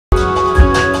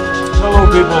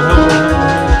people. Hello,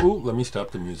 hello, hello. Ooh, let me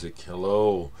stop the music.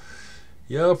 Hello.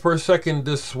 Yeah, for a second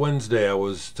this Wednesday I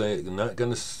was not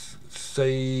going to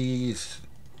say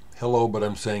hello, but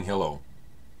I'm saying hello.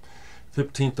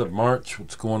 15th of March.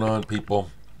 What's going on, people?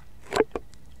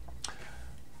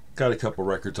 Got a couple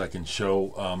records I can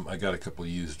show. I got a couple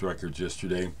used records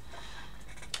yesterday.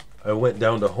 I went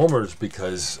down to Homer's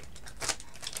because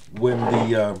when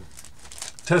the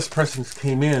test pressings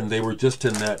came in, they were just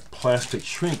in that plastic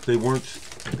shrink. They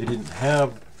didn't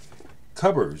have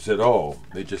covers at all.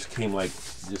 They just came like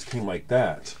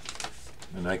that,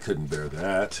 and I couldn't bear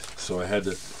that. So I had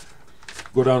to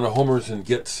go down to Homer's and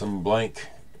get some blank.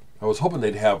 I was hoping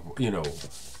they'd have,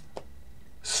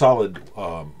 solid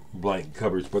blank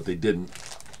covers, but they didn't.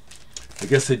 I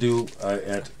guess they do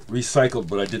at recycled,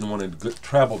 but I didn't want to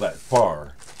travel that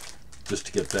far just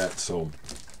to get that. So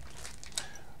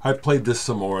I played this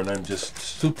some more, and I'm just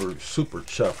super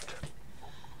chuffed,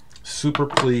 super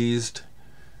pleased.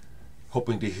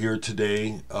 Hoping to hear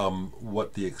today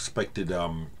what the expected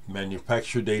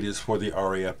manufacture date is for the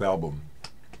RAF album.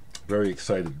 Very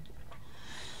excited.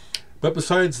 But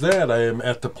besides that, I am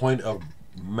at the point of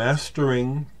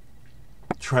mastering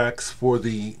tracks for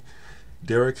the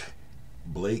Derek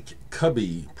Blake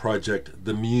Cubby project,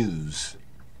 The Muse.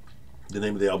 The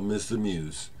name of the album is The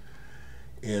Muse.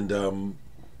 And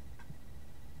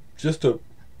just a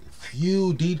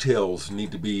few details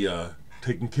need to be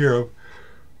taken care of.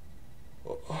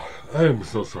 I am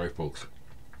so sorry, folks.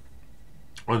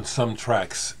 On some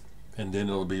tracks, and then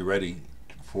it'll be ready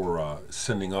for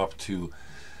sending off to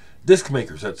disc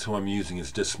makers. That's who I'm using,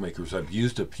 is disc makers. I've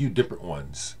used a few different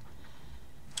ones,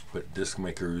 but disc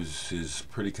makers is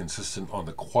pretty consistent on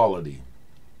the quality.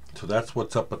 So that's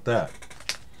what's up with that.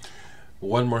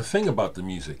 One more thing about the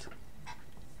music.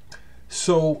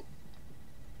 So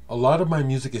a lot of my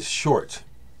music is short,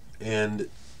 and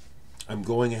I'm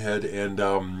going ahead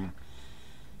and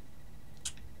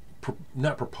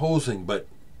not proposing, but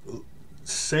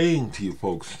saying to you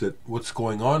folks that what's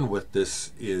going on with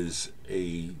this is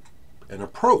an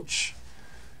approach.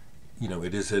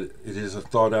 It is a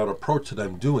thought out approach that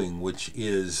I'm doing, which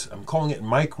is, I'm calling it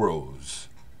micros.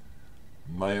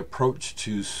 My approach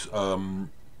to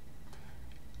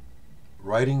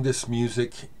writing this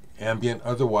music, ambient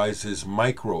otherwise, is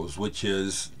micros, which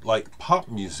is like pop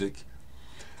music.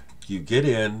 You get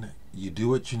in, you do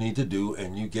what you need to do,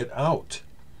 and you get out.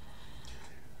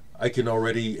 I can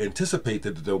already anticipate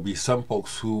that there'll be some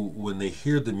folks who, when they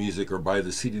hear the music or buy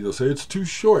the CD, they'll say it's too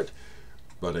short.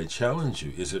 But I challenge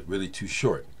you, is it really too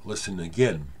short? Listen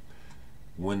again.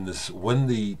 When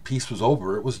the piece was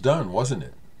over, it was done, wasn't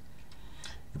it?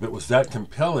 If it was that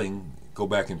compelling, go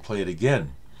back and play it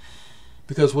again.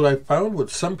 Because what I found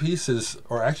with some pieces,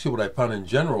 or actually what I found in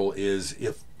general, is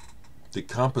if the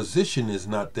composition is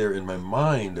not there in my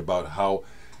mind about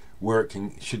where it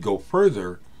should go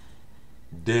further,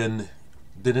 then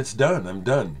it's done. I'm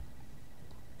done.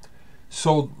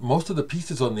 So most of the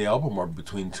pieces on the album are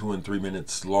between 2 and 3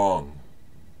 minutes long.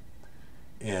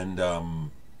 And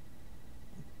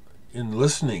in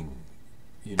listening,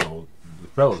 the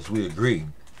fellas, we agree.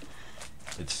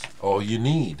 It's all you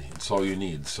need. It's all you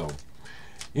need. So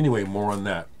anyway, more on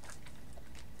that.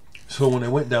 So when I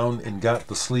went down and got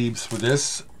the sleeves for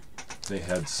this, they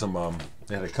had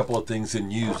they had a couple of things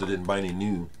in used. I didn't buy any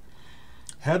new.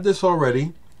 Had this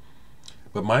already,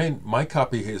 but my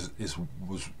copy was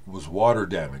water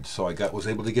damaged, so I was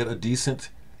able to get a decent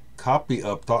copy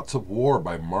of Thoughts of War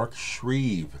by Mark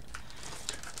Shreeve.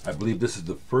 I believe this is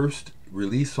the first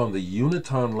release on the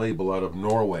Uniton label out of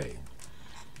Norway.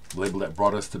 The label that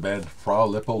brought us the band Fra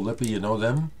Lippo Lippi, you know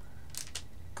them?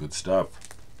 Good stuff.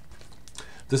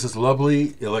 This is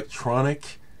lovely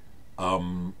electronic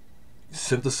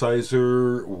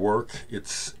synthesizer work.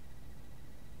 It's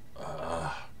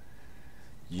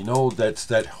that's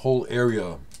that whole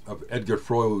area of Edgar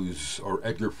Fries,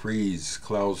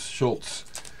 Klaus Schultz,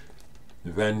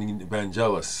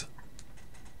 Vangelis.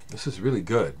 This is really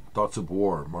good. Thoughts of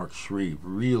War, Mark Shreeve,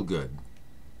 real good.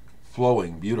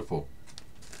 Flowing, beautiful.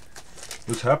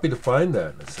 I was happy to find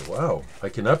that. I said, wow, I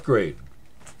can upgrade.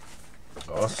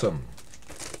 Awesome.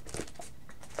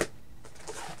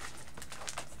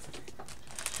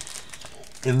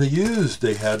 In the used,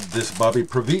 they had this Bobby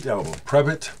Previte album.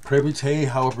 Previte,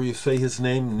 however you say his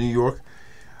name, New York.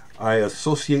 I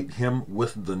associate him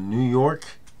with the New York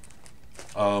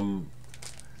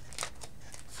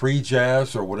free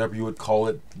jazz, or whatever you would call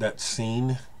it, that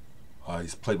scene.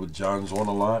 He's played with John Zorn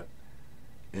a lot.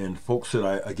 And folks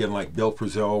that again, like Bill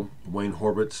Frisell, Wayne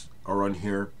Horvitz are on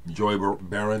here, Joy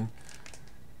Barron.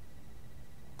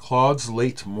 Claude's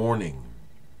Late Morning.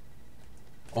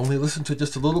 only listened to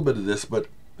just a little bit of this, but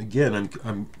again,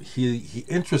 he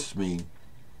interests me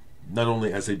not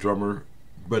only as a drummer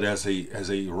but as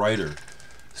a writer.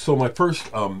 So my first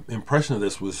impression of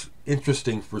this was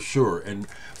interesting for sure, and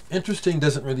interesting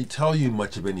doesn't really tell you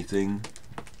much of anything,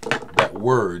 that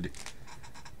word,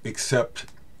 except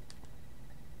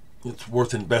it's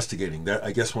worth investigating. That,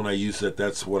 I guess when I use that,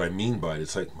 that's what I mean by it.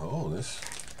 It's like, oh, this,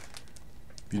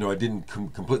 I didn't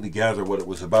completely gather what it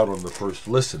was about on the first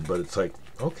listen, but it's like,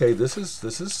 okay, this is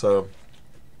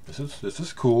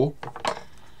cool.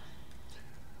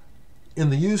 In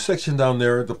the used section down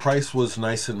there, the price was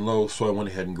nice and low, so I went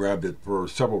ahead and grabbed it for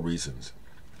several reasons.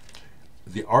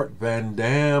 The Art Van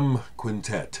Damme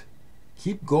Quintet.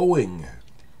 Keep going.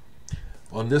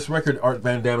 On this record, Art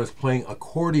Van Damme is playing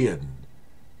accordion,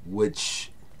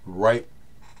 which right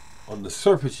on the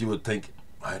surface you would think,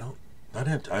 I'm not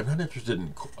interested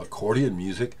in accordion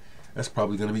music. That's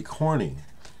probably going to be corny.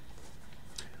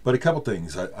 But a couple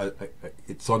things.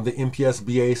 It's on the MPS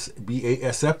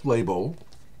BASF label.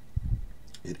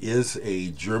 It is a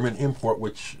German import,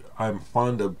 which I'm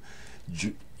fond of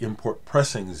import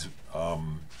pressings,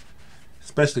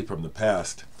 especially from the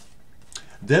past.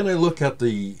 Then I look at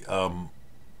the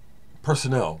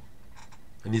personnel,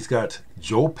 and he's got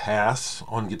Joe Pass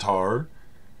on guitar,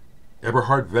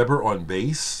 Eberhard Weber on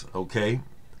bass, okay,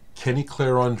 Kenny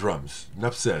Clare on drums.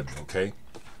 Enough said, okay.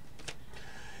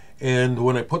 And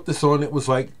when I put this on, it was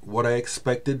like what I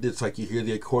expected. It's like you hear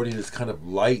the accordion, it's kind of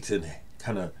light and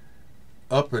kind of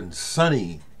up and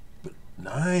sunny, but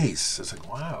nice. It's like,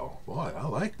 wow, boy, I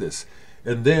like this.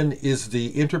 And then is the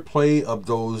interplay of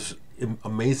those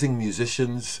amazing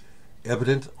musicians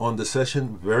evident on the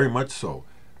session? Very much so.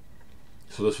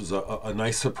 So this was a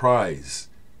nice surprise,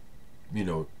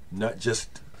 not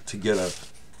just to get a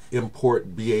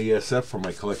import BASF for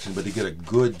my collection, but to get a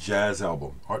good jazz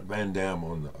album. Art Van Damme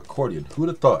on the accordion. Who would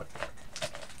have thought?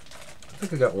 I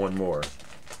think I got one more.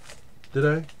 Did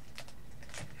I?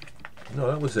 No,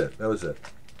 that was it.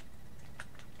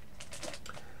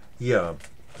 Yeah,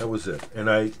 that was it. And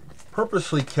I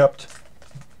purposely kept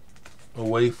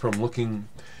away from looking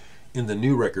in the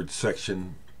new records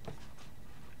section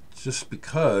just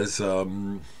because,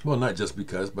 well, not just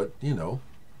because, but,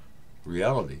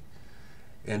 reality.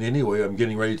 And anyway, I'm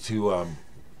getting ready to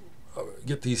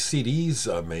get these CDs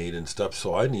made and stuff,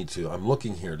 so I'm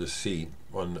looking here to see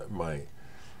on my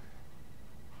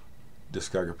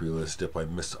discography list if I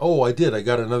missed. Oh, I did. I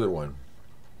got another one.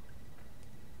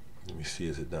 Let me see.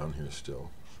 Is it down here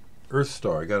still?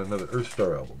 Earthstar. I got another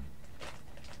Earthstar album.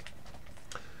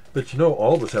 But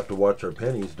all of us have to watch our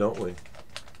pennies, don't we?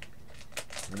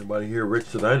 Anybody here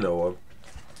rich that I know of?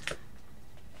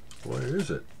 Where is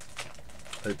it?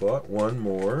 I bought one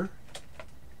more.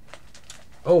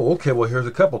 Oh, okay. Well, here's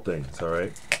a couple things. All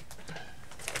right.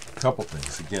 Couple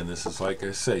things. Again, this is, like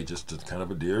I say, just a kind of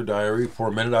a Dear Diary. For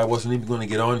a minute I wasn't even going to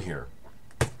get on here,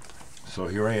 so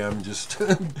here I am, just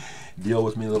deal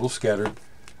with me a little scattered.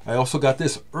 I also got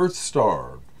this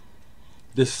Earthstar,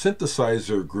 this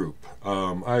synthesizer group.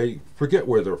 I forget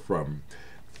where they're from.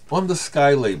 On the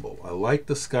Sky label. I like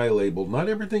the Sky label. Not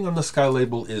everything on the Sky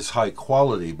label is high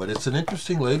quality, but it's an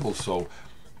interesting label, so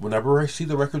whenever I see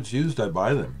the records used, I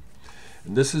buy them.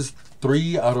 And this is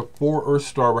 3 out of 4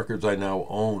 Earthstar records I now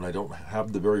own. I don't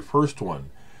have the very first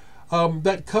one.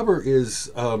 That cover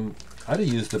is, I'd have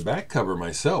used the back cover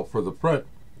myself for the front.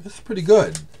 It's pretty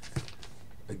good.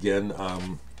 Again,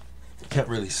 can't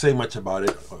really say much about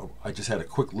it. I just had a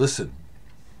quick listen.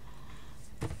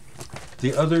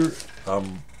 The other,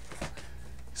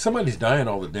 somebody's dying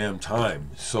all the damn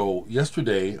time. So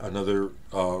yesterday, another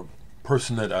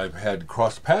person that I've had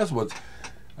crossed paths with,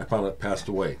 I found out passed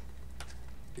away.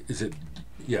 Is it,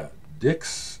 yeah,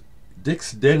 Dix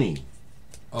Denny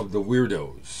of the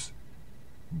Weirdos,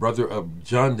 brother of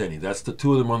John Denny. That's the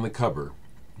two of them on the cover.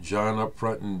 John up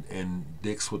front and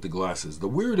Dix with the glasses. The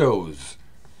Weirdos.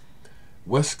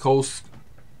 West Coast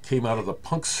came out of the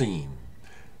punk scene.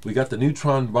 We got the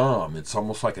Neutron Bomb. It's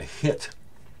almost like a hit.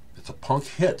 It's a punk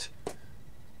hit.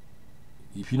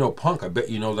 If you know punk, I bet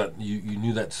you know that you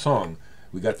knew that song.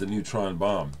 We got the Neutron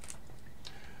Bomb.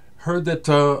 Heard that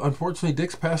unfortunately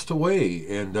Dix passed away,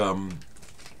 and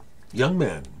young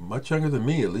man, much younger than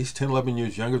me, at least 10, 11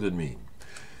 years younger than me,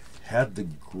 had the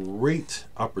great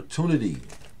opportunity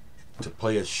to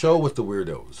play a show with the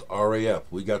Weirdos, RAF.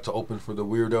 We got to open for the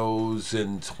Weirdos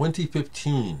in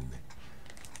 2015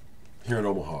 here in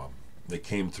Omaha. They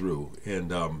came through,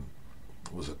 and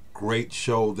it was a great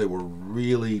show. They were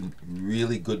really,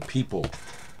 really good people.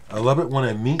 I love it when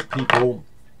I meet people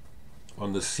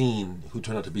on the scene who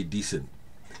turn out to be decent,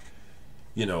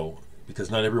 because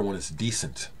not everyone is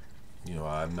decent. You know,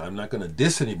 I'm not going to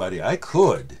diss anybody. I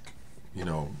could, you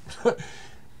know,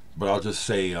 but I'll just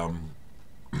say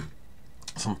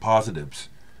some positives,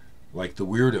 like the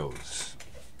Weirdos.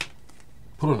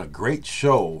 Put on a great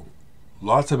show,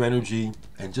 lots of energy,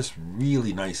 and just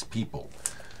really nice people.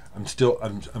 I'm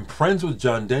friends with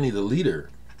John Denny, the leader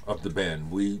of the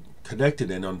band. We connected,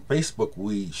 and on Facebook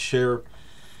we share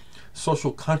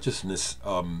social consciousness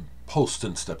posts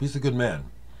and stuff. He's a good man.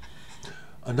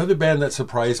 Another band that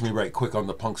surprised me right quick on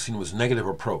the punk scene was Negative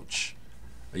Approach.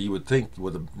 You would think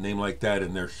with a name like that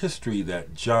in their history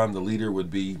that John, the leader,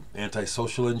 would be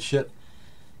antisocial and shit.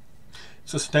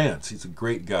 It's a stance. He's a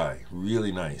great guy.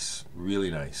 Really nice.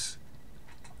 Really nice.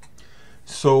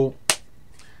 So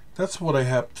that's what I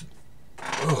have to...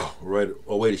 right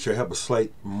away to share. I have a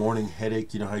slight morning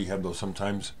headache. You know how you have those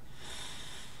sometimes?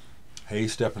 Hey,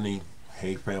 Stephanie.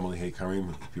 Hey, family. Hey,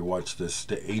 Kareem. If you watch this.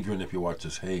 Adrian, if you watch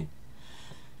this. Hey.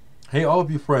 Hey, all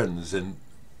of you friends and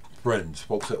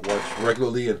folks that watch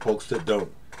regularly and folks that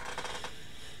don't.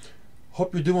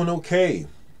 Hope you're doing okay.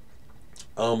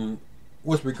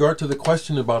 With regard to the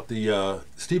question about the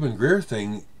Stephen Greer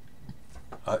thing,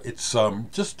 it's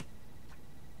just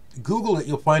Google it.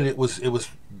 You'll find it was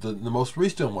the most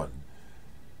recent one.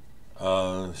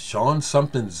 Sean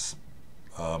something's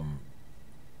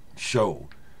show,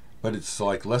 but it's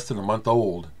like less than a month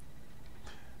old.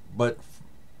 But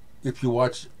if you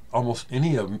watch almost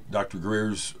any of Dr.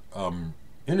 Greer's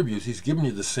interviews, he's giving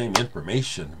you the same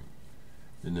information,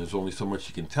 and there's only so much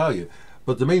he can tell you.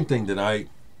 But the main thing that I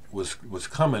was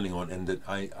commenting on, and that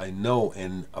I know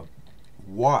and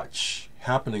watch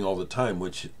happening all the time,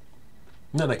 which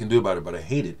nothing I can do about it, but I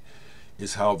hate it,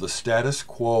 is how the status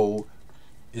quo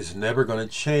is never going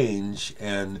to change,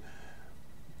 and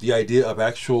the idea of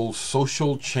actual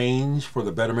social change for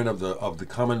the betterment of the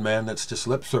common man, that's just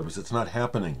lip service. It's not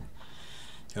happening.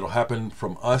 It'll happen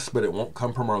from us, but it won't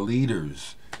come from our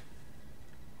leaders.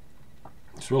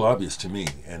 It's real obvious to me.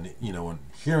 And, you know, and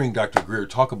hearing Dr. Greer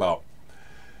talk about,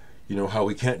 you know, how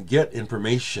we can't get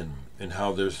information, and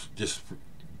how there's just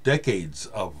decades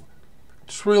of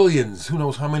trillions, who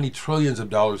knows how many trillions of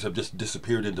dollars have just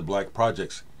disappeared into black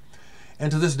projects.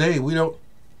 And to this day, we don't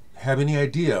have any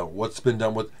idea what's been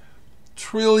done with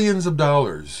trillions of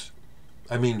dollars.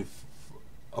 I mean,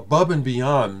 above and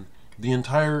beyond the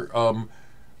entire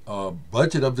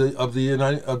budget of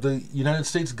the United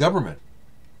States government,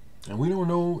 and we don't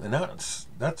know. And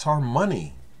that's our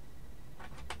money,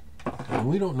 and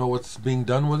we don't know what's being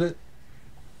done with it.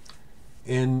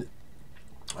 And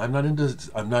I'm not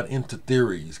into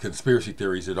theories, conspiracy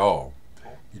theories at all.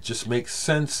 It just makes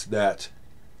sense that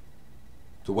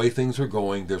the way things are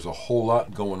going, there's a whole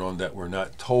lot going on that we're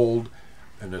not told,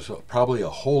 and there's probably a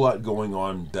whole lot going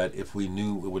on that if we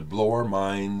knew, it would blow our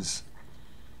minds.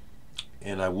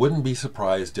 And I wouldn't be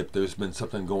surprised if there's been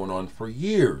something going on for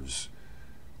years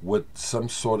with some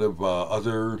sort of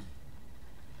other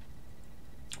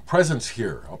presence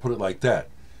here. I'll put it like that,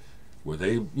 where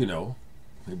they, you know,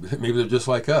 maybe they're just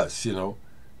like us, you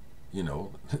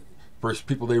know, first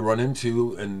people they run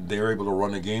into, and they're able to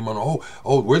run a game on,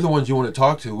 oh, we're the ones you want to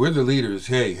talk to. We're the leaders.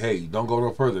 Hey, don't go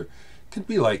no further. Could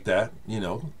be like that, you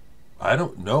know. I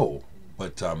don't know,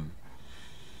 but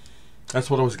that's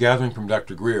what I was gathering from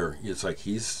Dr. Greer. It's like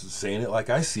he's saying it like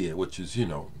I see it, which is, you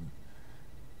know,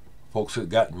 folks that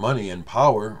got money and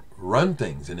power run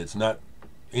things, and it's not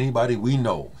anybody we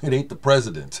know. It ain't the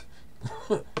president.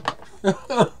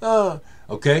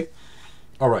 Okay?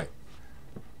 All right.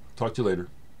 Talk to you later.